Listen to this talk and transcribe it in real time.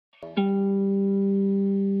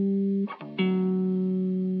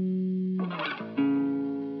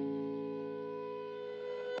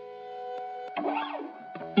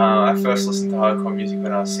I first listened to hardcore music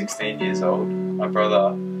when I was 16 years old. My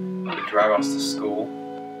brother would drive us to school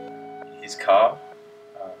in his car,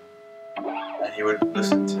 and he would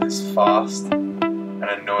listen to this fast and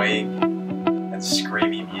annoying and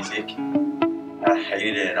screamy music, and I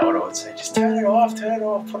hated it, and I would say, just turn it off,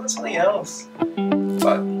 put on something else.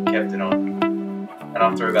 But he kept it on, and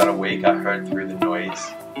after about a week I heard through the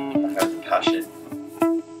noise, I heard the passion,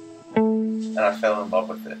 and I fell in love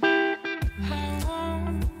with it.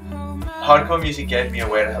 Hardcore music gave me a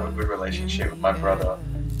way to have a good relationship with my brother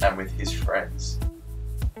and with his friends.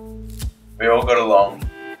 We all got along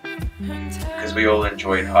because we all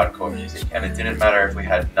enjoyed hardcore music, and it didn't matter if we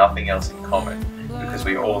had nothing else in common because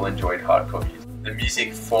we all enjoyed hardcore music. The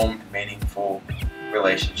music formed meaningful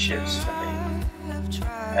relationships for me,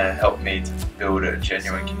 and it helped me to build a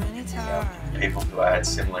genuine community of people who I had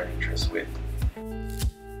similar interests with.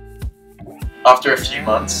 After a few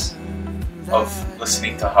months of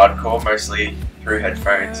listening to hardcore, mostly through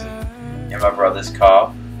headphones in my brother's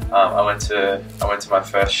car, I went to my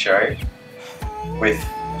first show with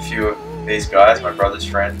a few of these guys, my brother's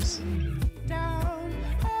friends.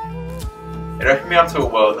 It opened me up to a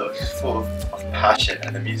world that was just full of passion,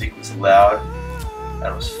 and the music was loud and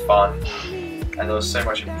it was fun, and there was so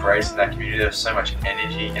much embrace in that community, there was so much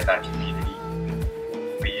energy in that community.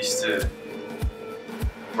 We used to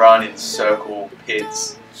run in circle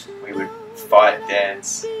pits, we would fight,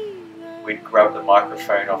 dance, we'd grab the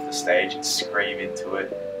microphone off the stage and scream into it.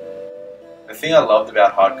 The thing I loved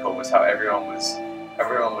about hardcore was how everyone was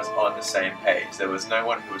on the same page. There was no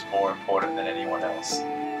one who was more important than anyone else.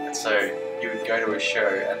 And so you would go to a show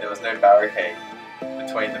and there was no barricade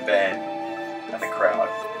between the band and the crowd.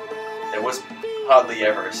 There was hardly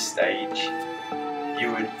ever a stage.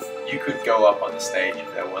 You could go up on the stage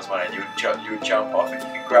if there was one, and you would jump off and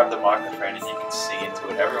you could grab the microphone and you could sing into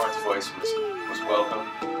it. Everyone's voice was welcome.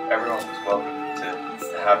 Everyone was welcome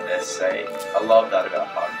to have their say. I love that about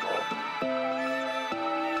hardcore.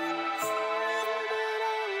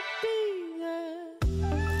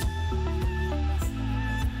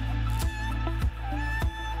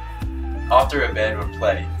 After a band would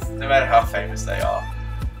play, no matter how famous they are,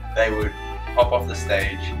 they would hop off the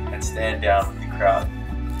stage and stand down with the crowd,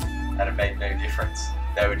 and it made no difference.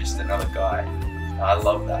 They were just another guy. I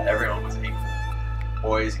love that. Everyone was equal.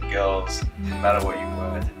 Boys and girls, didn't matter what you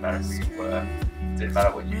were, didn't matter who you were, didn't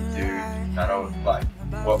matter what you do, didn't matter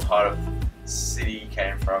what part of the city you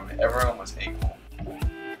came from. Everyone was equal.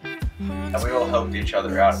 And we all helped each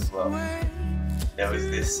other out as well. There was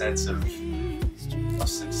this sense of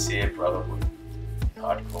sincere brotherhood in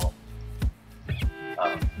hardcore.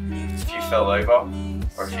 If you fell over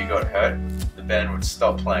or if you got hurt, the band would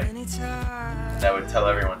stop playing and they would tell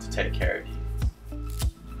everyone to take care of you.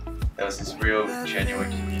 There was this real, genuine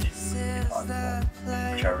community in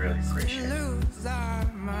hardcore, which I really appreciate.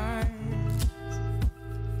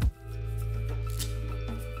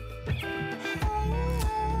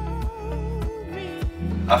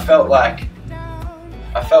 I felt like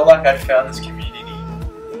I'd found this community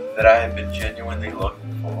that I had been genuinely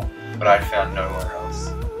looking for, but I'd found nowhere else.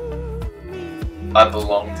 I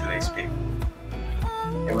belonged to these people.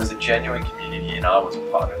 It was a genuine community and I was a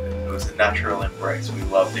part of it. It was a natural embrace. We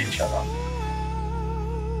loved each other.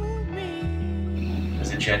 It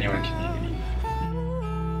was a genuine community.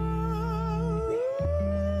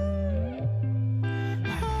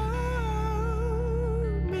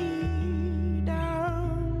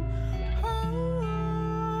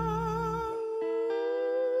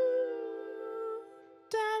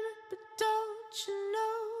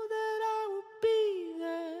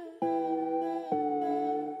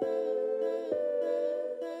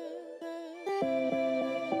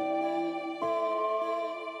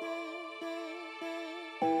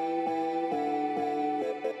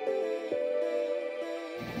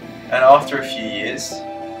 And after a few years,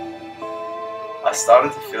 I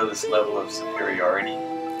started to feel this level of superiority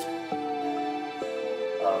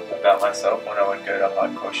about myself when I would go to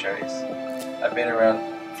hardcore shows. I've been around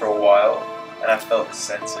for a while and I felt a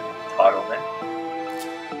sense of entitlement.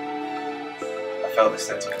 I felt this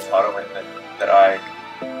sense of entitlement that I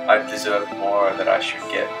deserved more, or that I should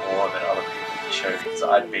get more than other people in the show because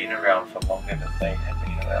I'd been around for longer than they had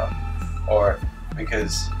been around, or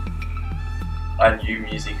because I knew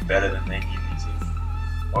music better than they knew music,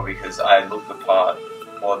 or because I looked the part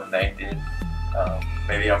more than they did.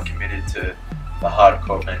 Maybe I'm committed to the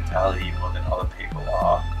hardcore mentality more than other people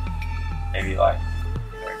are. Maybe like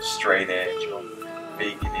straight edge or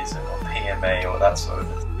veganism or PMA or that sort of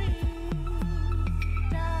thing.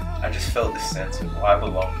 I just felt this sense of I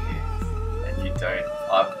belong here and you don't.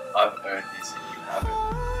 I've earned this and you haven't.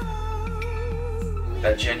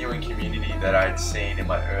 That genuine community that I'd seen in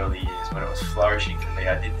my early years when it was flourishing for me,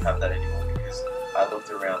 I didn't have that anymore because I looked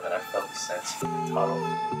around and I felt a sense of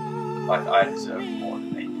entitlement, like I deserved more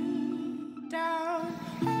than they did.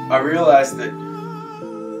 I realized that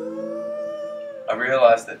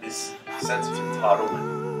this sense of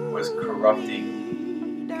entitlement was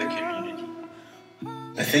corrupting the community.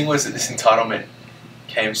 The thing was that this entitlement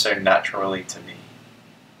came so naturally to me.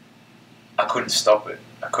 I couldn't stop it.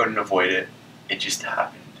 I couldn't avoid it. It just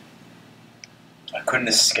happened. I couldn't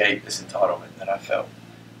escape this entitlement that I felt.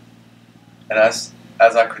 And as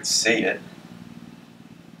I could see it,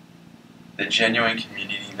 the genuine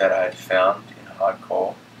community that I had found in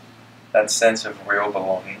hardcore, that sense of real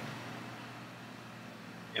belonging,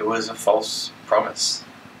 it was a false promise.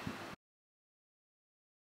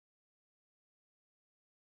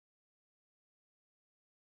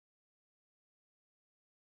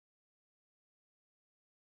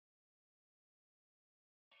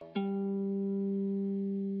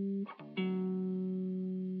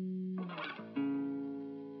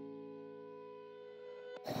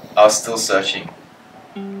 I was still searching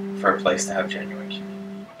for a place to have genuine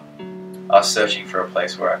community. I was searching for a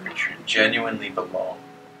place where I could genuinely belong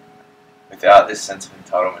without this sense of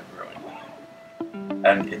entitlement ruining me.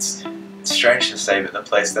 And it's strange to say, but the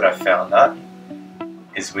place that I found that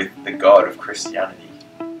is with the God of Christianity.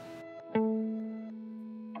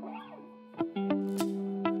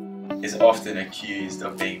 Is often accused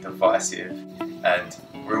of being divisive and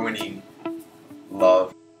ruining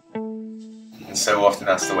love. And so often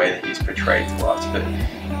that's the way that he's portrayed to us. But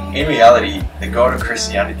in reality, the God of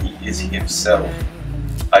Christianity is himself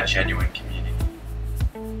a genuine community.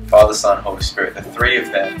 Father, Son, Holy Spirit, the three of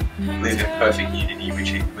them live in perfect unity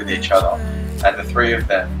with each other. And the three of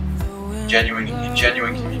them, in genuine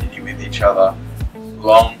community with each other,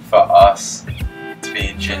 long for us to be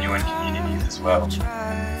in genuine communities as well.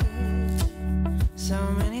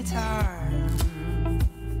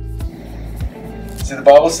 See, the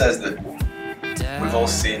Bible says that we've all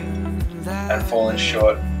sinned and fallen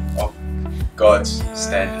short of God's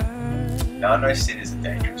standard. Now, I know sin is a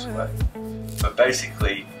dangerous word, but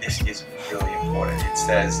basically this is really important. It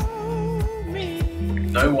says,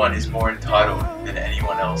 no one is more entitled than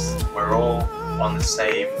anyone else. We're all on the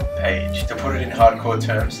same page. To put it in hardcore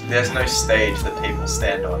terms, there's no stage that people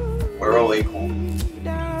stand on. We're all equal.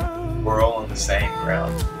 We're all on the same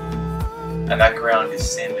ground. And that ground is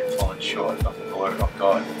sinned and fallen short of the glory of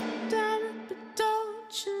God.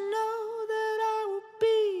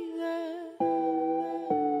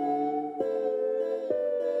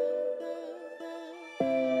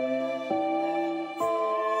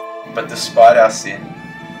 But despite our sin,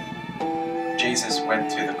 Jesus went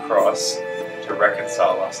to the cross to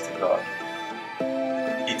reconcile us to God.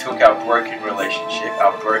 He took our broken relationship,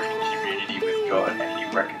 our broken community with God, and he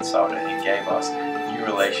reconciled it and gave us a new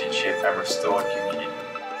relationship and restored community.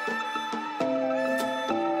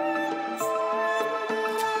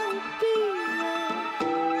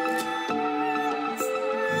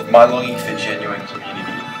 My longing for genuine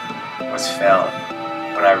community was found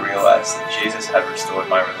when I realized that Jesus had restored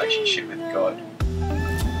my relationship with God.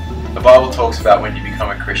 The Bible talks about when you become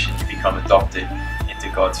a Christian, you become adopted into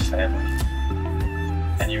God's family.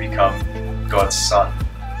 And you become God's son.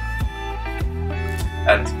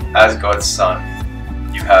 And as God's son,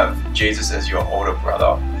 you have Jesus as your older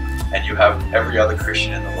brother, and you have every other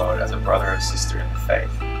Christian in the world as a brother or sister in the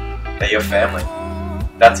faith. They're your family.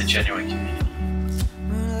 That's a genuine community.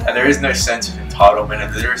 And there is no sense of entitlement,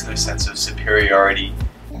 and there is no sense of superiority.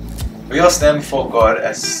 We all stand before God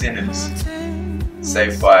as sinners,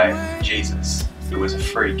 saved by Jesus, who was a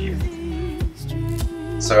free gift.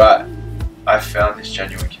 So I found this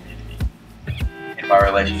genuine community in my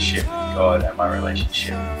relationship with God and my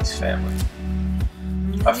relationship with His family.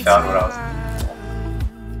 I found what I was looking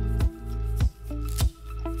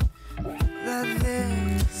for.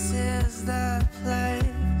 This is the